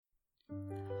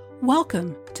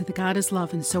Welcome to the God is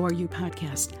Love and So Are You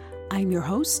podcast. I'm your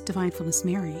host, Divinefulness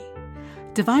Mary.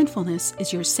 Divinefulness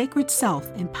is your sacred self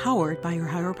empowered by your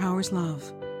higher power's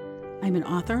love. I'm an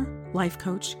author, life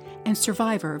coach, and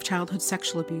survivor of childhood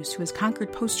sexual abuse who has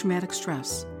conquered post-traumatic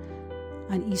stress.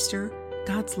 On Easter,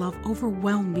 God's love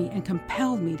overwhelmed me and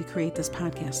compelled me to create this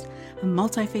podcast, a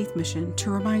multi-faith mission to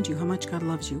remind you how much God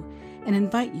loves you and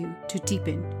invite you to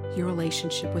deepen your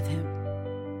relationship with Him.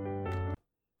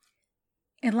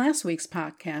 In last week's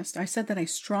podcast, I said that I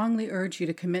strongly urge you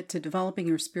to commit to developing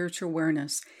your spiritual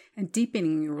awareness and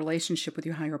deepening your relationship with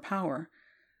your higher power.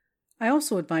 I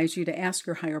also advise you to ask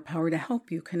your higher power to help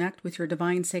you connect with your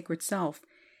divine sacred self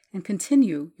and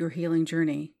continue your healing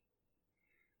journey.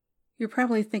 You're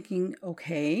probably thinking,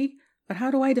 okay, but how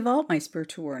do I develop my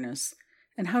spiritual awareness?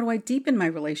 And how do I deepen my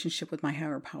relationship with my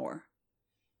higher power?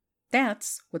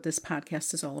 That's what this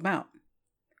podcast is all about.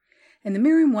 In the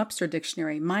Merriam-Webster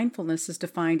dictionary, mindfulness is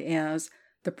defined as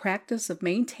the practice of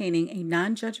maintaining a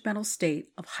non-judgmental state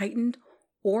of heightened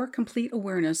or complete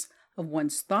awareness of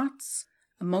one's thoughts,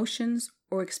 emotions,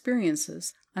 or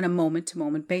experiences on a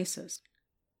moment-to-moment basis.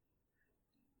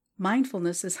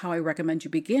 Mindfulness is how I recommend you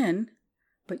begin,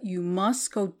 but you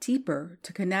must go deeper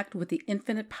to connect with the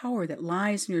infinite power that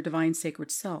lies in your divine sacred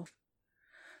self.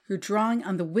 You're drawing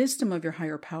on the wisdom of your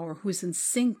higher power who is in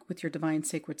sync with your divine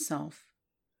sacred self.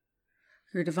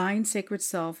 Your divine sacred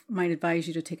self might advise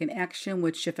you to take an action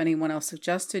which, if anyone else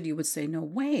suggested, you would say, no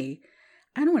way,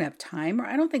 I don't have time, or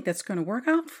I don't think that's going to work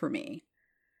out for me.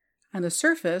 On the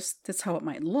surface, that's how it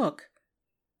might look,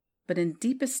 but in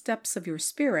deepest depths of your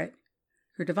spirit,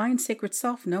 your divine sacred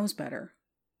self knows better.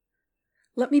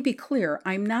 Let me be clear,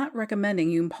 I'm not recommending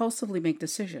you impulsively make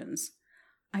decisions.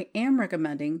 I am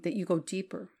recommending that you go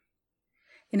deeper.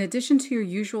 In addition to your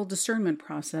usual discernment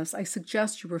process, I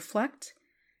suggest you reflect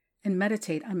and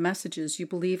meditate on messages you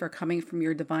believe are coming from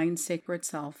your divine sacred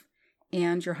self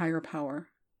and your higher power.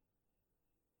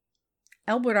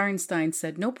 Albert Einstein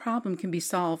said, no problem can be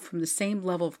solved from the same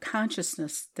level of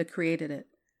consciousness that created it.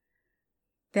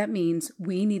 That means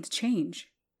we need to change,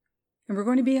 and we're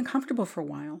going to be uncomfortable for a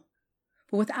while.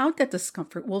 But without that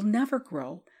discomfort, we'll never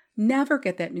grow, never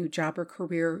get that new job or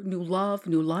career, new love,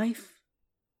 new life.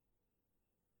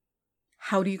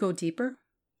 How do you go deeper?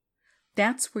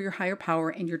 That's where your higher power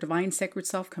and your divine sacred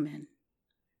self come in.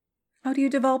 How do you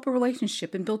develop a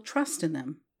relationship and build trust in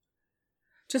them?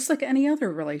 Just like any other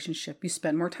relationship, you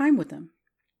spend more time with them.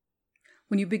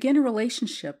 When you begin a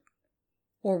relationship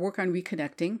or work on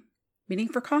reconnecting, meeting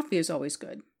for coffee is always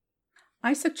good.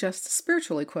 I suggest the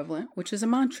spiritual equivalent, which is a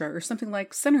mantra or something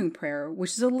like centering prayer,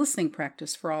 which is a listening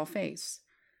practice for all faiths.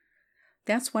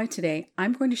 That's why today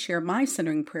I'm going to share my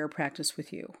centering prayer practice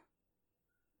with you.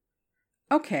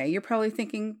 Okay, you're probably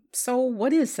thinking, so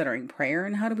what is centering prayer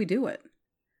and how do we do it?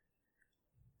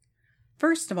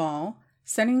 First of all,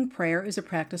 centering prayer is a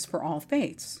practice for all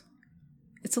faiths.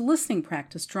 It's a listening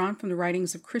practice drawn from the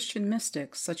writings of Christian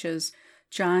mystics such as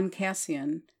John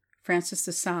Cassian, Francis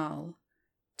de Sales,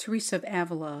 Teresa of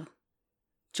Avila,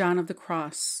 John of the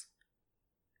Cross,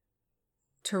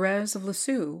 Therese of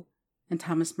Lisieux, and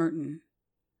Thomas Merton.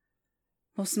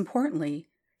 Most importantly,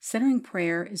 centering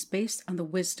prayer is based on the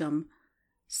wisdom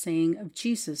saying of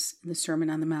Jesus in the Sermon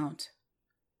on the Mount.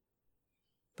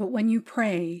 But when you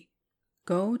pray,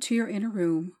 go to your inner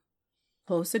room,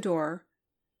 close the door,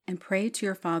 and pray to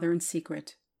your Father in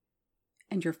secret,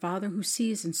 and your Father who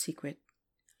sees in secret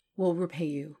will repay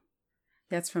you.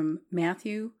 That's from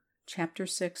Matthew chapter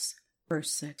 6,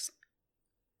 verse 6.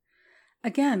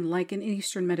 Again, like in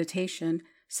Eastern meditation,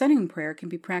 centering prayer can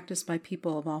be practiced by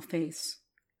people of all faiths.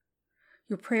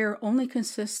 Your prayer only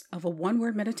consists of a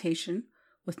one-word meditation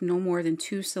with no more than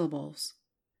 2 syllables.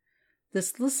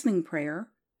 This listening prayer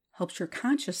helps your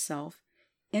conscious self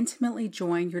intimately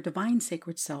join your divine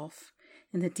sacred self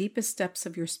in the deepest depths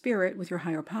of your spirit with your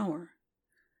higher power.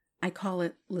 I call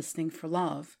it listening for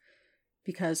love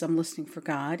because I'm listening for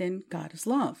God and God is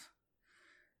love.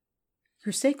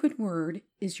 Your sacred word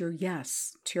is your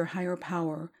yes to your higher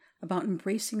power about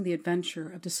embracing the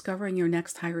adventure of discovering your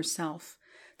next higher self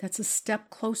that's a step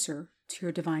closer to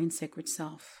your divine sacred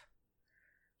self.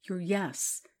 Your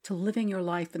yes to living your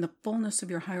life in the fullness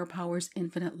of your higher power's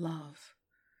infinite love.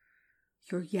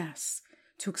 Your yes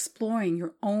to exploring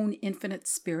your own infinite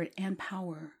spirit and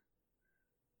power.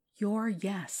 Your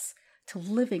yes to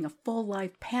living a full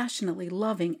life passionately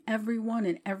loving everyone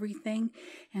and everything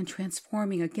and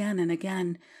transforming again and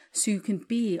again so you can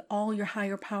be all your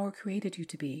higher power created you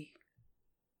to be.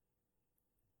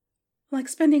 Like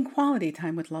spending quality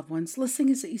time with loved ones, listening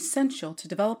is essential to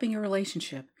developing your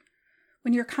relationship.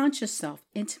 When your conscious self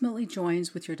intimately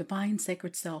joins with your divine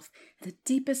sacred self in the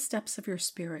deepest depths of your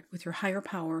spirit with your higher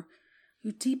power,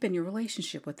 you deepen your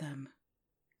relationship with them.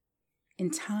 In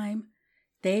time,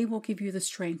 they will give you the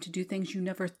strength to do things you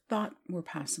never thought were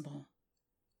possible.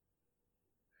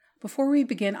 Before we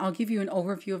begin, I'll give you an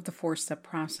overview of the 4-step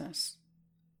process.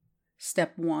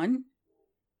 Step 1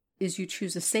 is you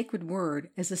choose a sacred word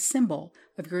as a symbol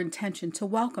of your intention to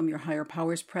welcome your higher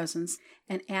power's presence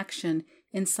and action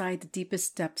inside the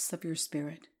deepest depths of your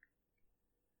spirit.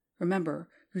 Remember,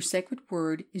 your sacred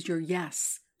word is your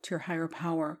yes to your higher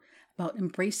power about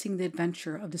embracing the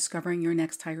adventure of discovering your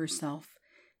next higher self.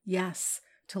 Yes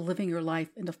to living your life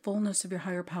in the fullness of your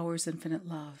higher power's infinite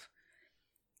love.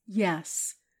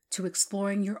 Yes to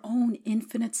exploring your own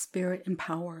infinite spirit and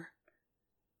power.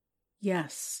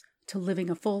 Yes to living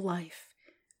a full life,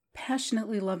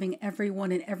 passionately loving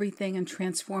everyone and everything and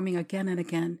transforming again and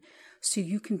again so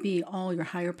you can be all your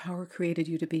higher power created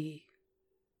you to be.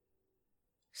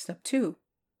 Step 2.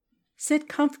 Sit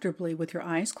comfortably with your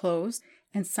eyes closed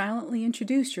and silently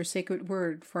introduce your sacred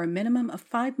word for a minimum of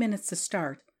 5 minutes to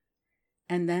start,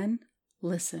 and then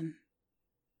listen.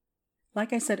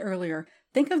 Like I said earlier,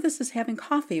 think of this as having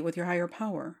coffee with your higher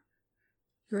power.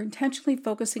 You're intentionally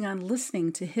focusing on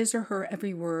listening to his or her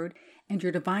every word, and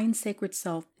your divine sacred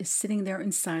self is sitting there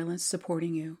in silence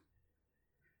supporting you.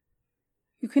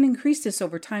 You can increase this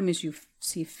over time as you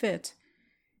see fit.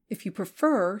 If you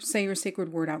prefer, say your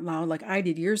sacred word out loud like I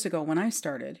did years ago when I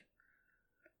started.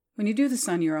 When you do this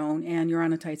on your own and you're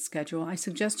on a tight schedule, I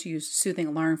suggest you use a soothing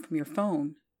alarm from your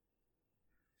phone.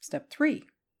 Step 3.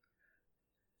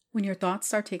 When your thoughts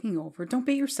start taking over, don't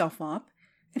beat yourself up.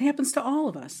 It happens to all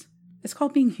of us. It's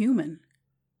called being human.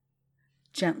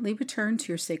 Gently return to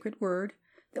your sacred word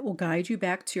that will guide you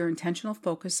back to your intentional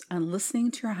focus on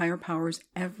listening to your higher power's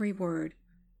every word.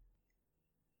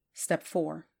 Step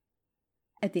 4.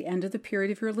 At the end of the period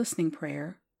of your listening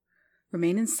prayer,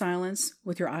 remain in silence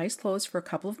with your eyes closed for a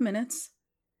couple of minutes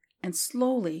and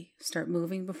slowly start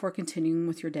moving before continuing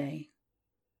with your day.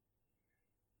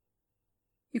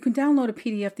 You can download a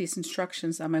PDF of these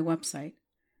instructions on my website.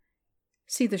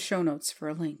 See the show notes for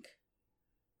a link.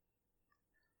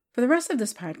 For the rest of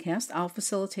this podcast, I'll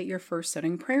facilitate your first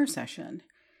setting prayer session.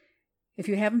 If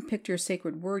you haven't picked your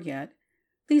sacred word yet,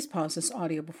 please pause this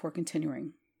audio before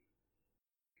continuing.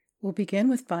 We'll begin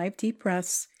with 5 deep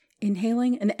breaths,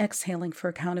 inhaling and exhaling for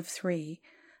a count of 3.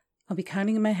 I'll be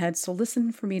counting in my head, so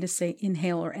listen for me to say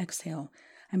inhale or exhale.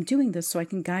 I'm doing this so I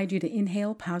can guide you to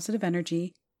inhale positive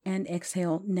energy and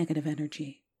exhale negative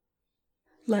energy.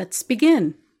 Let's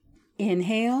begin.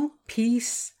 Inhale,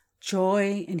 peace,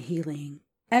 joy, and healing.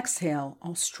 Exhale,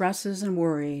 all stresses and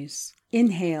worries.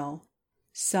 Inhale,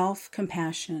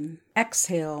 self-compassion.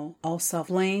 Exhale, all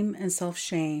self-blame and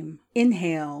self-shame.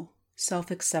 Inhale,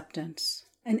 self-acceptance.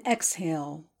 And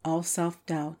exhale, all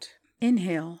self-doubt.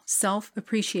 Inhale,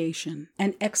 self-appreciation.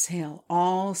 And exhale,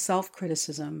 all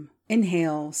self-criticism.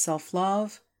 Inhale,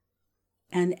 self-love.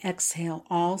 And exhale,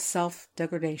 all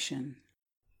self-degradation.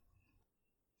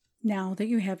 Now that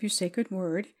you have your sacred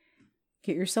word,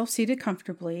 get yourself seated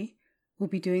comfortably. We'll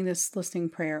be doing this listening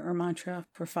prayer or mantra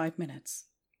for 5 minutes.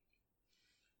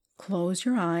 Close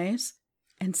your eyes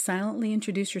and silently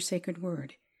introduce your sacred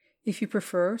word. If you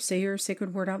prefer, say your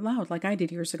sacred word out loud like I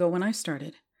did years ago when I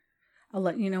started. I'll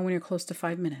let you know when you're close to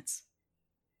 5 minutes.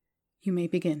 You may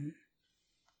begin.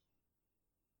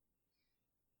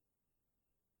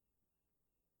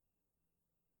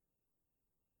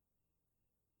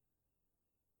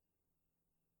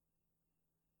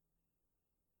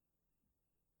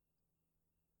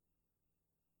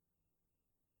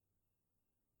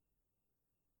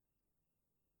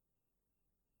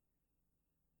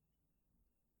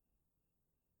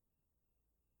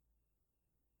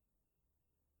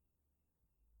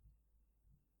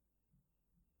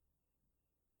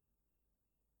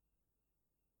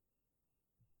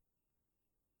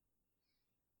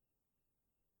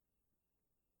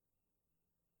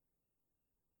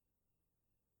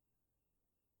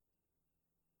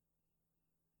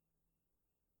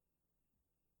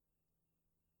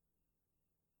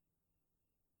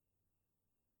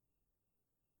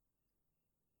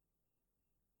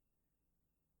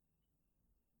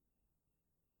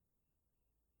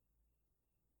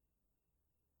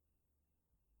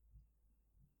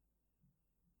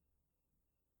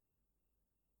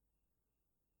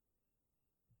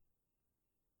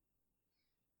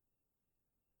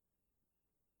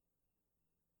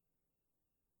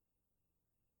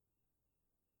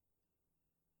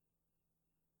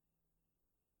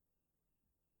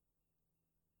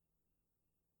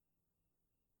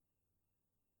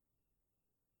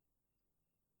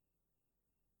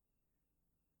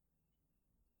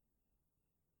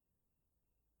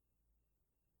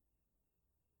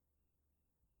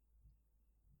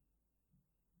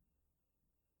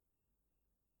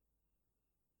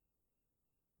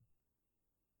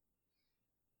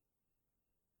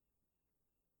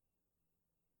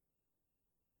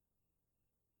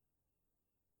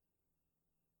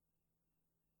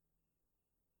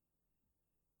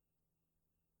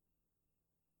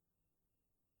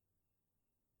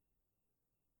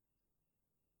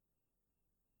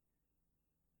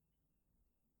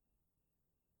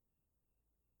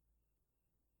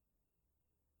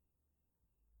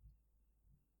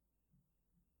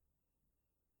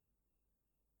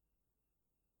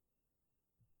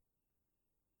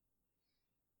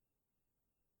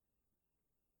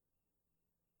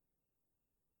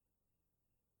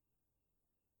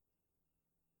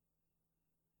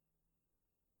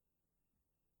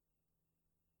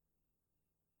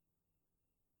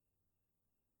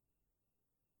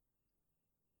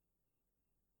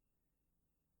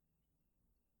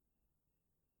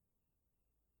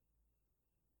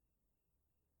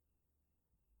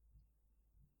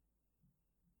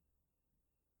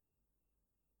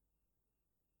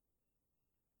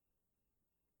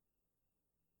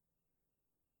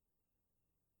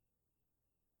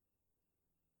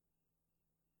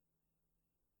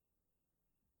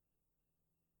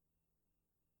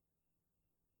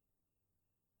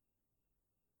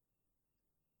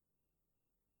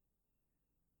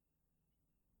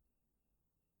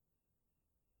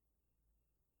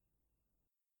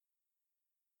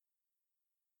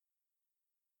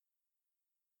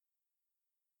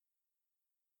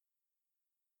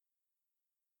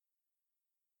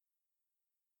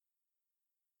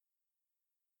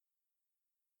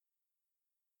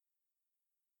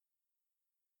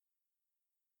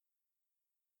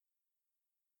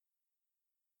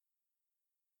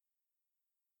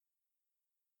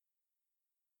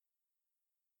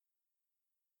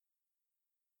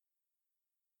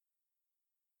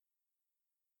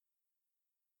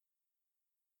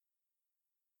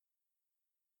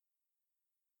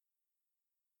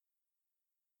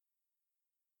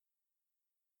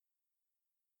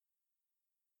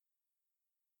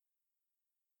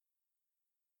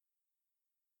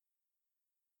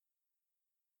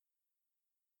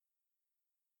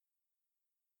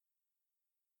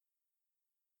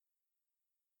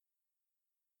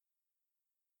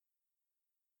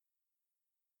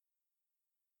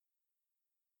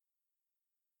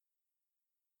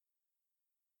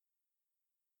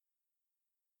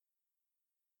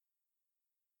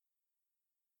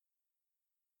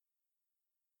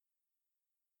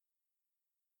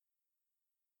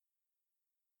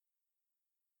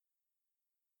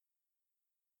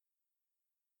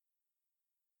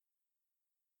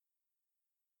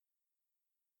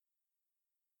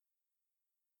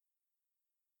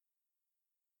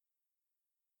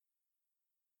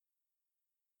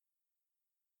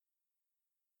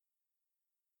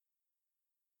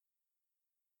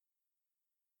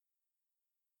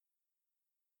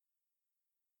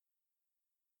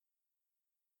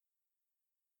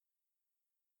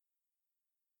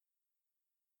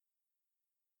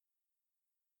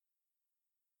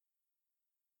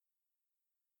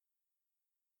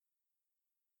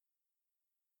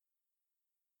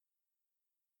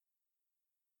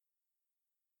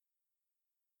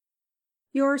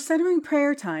 Your centering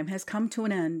prayer time has come to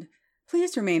an end.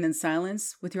 Please remain in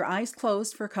silence with your eyes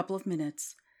closed for a couple of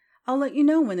minutes. I'll let you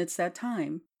know when it's that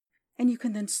time, and you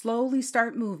can then slowly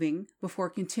start moving before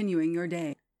continuing your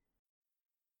day.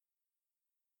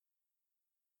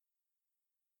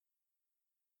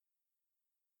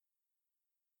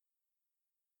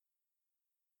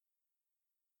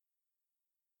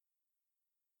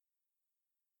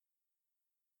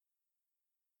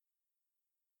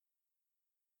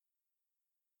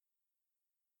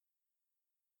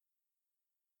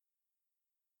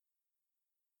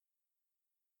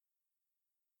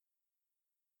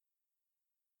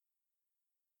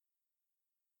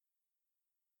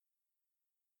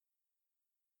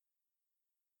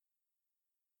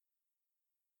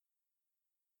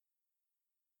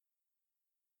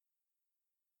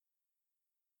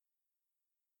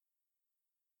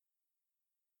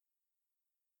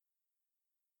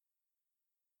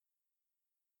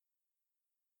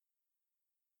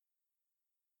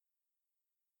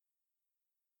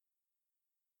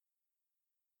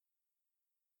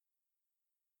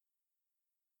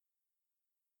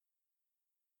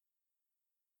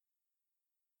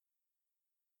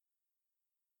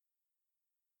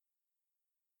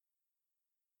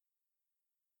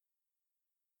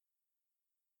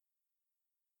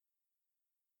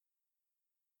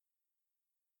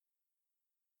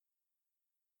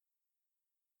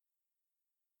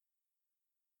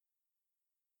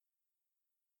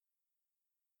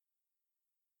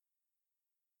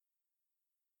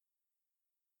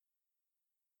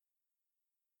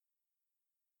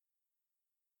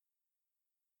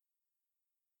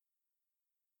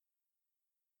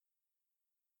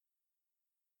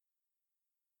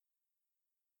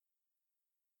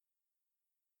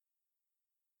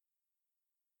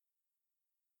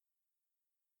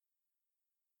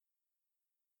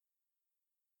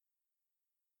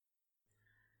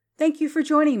 Thank you for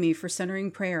joining me for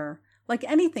Centering Prayer. Like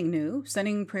anything new,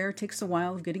 centering prayer takes a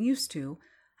while of getting used to.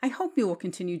 I hope you will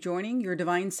continue joining your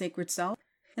divine sacred self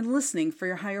and listening for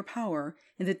your higher power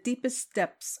in the deepest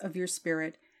depths of your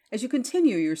spirit as you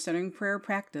continue your centering prayer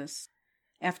practice.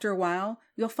 After a while,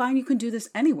 you'll find you can do this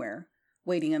anywhere,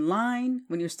 waiting in line,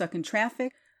 when you're stuck in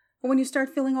traffic, or when you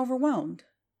start feeling overwhelmed.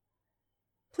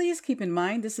 Please keep in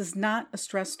mind this is not a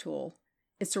stress tool.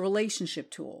 It's a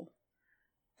relationship tool.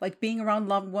 Like being around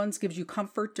loved ones gives you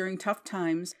comfort during tough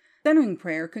times, centering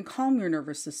prayer can calm your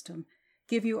nervous system,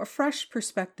 give you a fresh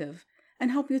perspective, and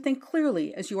help you think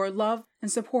clearly as you are loved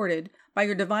and supported by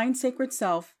your divine sacred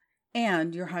self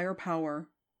and your higher power.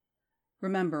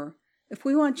 Remember, if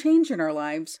we want change in our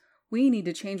lives, we need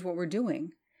to change what we're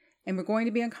doing, and we're going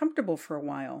to be uncomfortable for a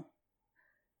while.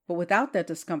 But without that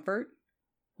discomfort,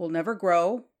 we'll never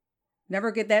grow, never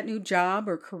get that new job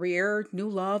or career, new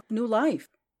love, new life.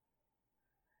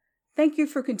 Thank you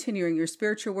for continuing your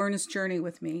spiritual awareness journey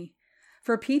with me.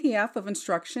 For a PDF of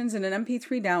instructions and an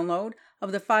MP3 download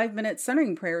of the 5-minute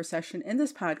centering prayer session in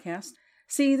this podcast,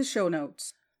 see the show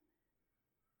notes.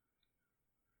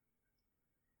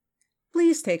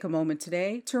 Please take a moment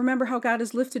today to remember how God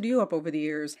has lifted you up over the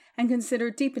years and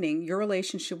consider deepening your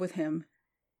relationship with Him.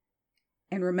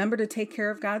 And remember to take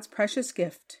care of God's precious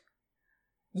gift,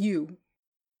 you.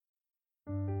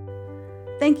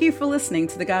 Thank you for listening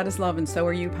to the God is Love and So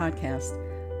Are You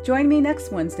podcast. Join me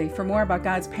next Wednesday for more about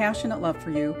God's passionate love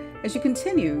for you as you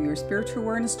continue your spiritual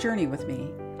awareness journey with me.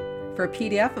 For a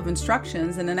PDF of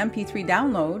instructions and an MP3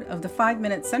 download of the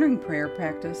 5-minute centering prayer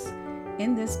practice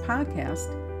in this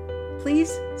podcast,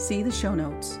 please see the show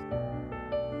notes.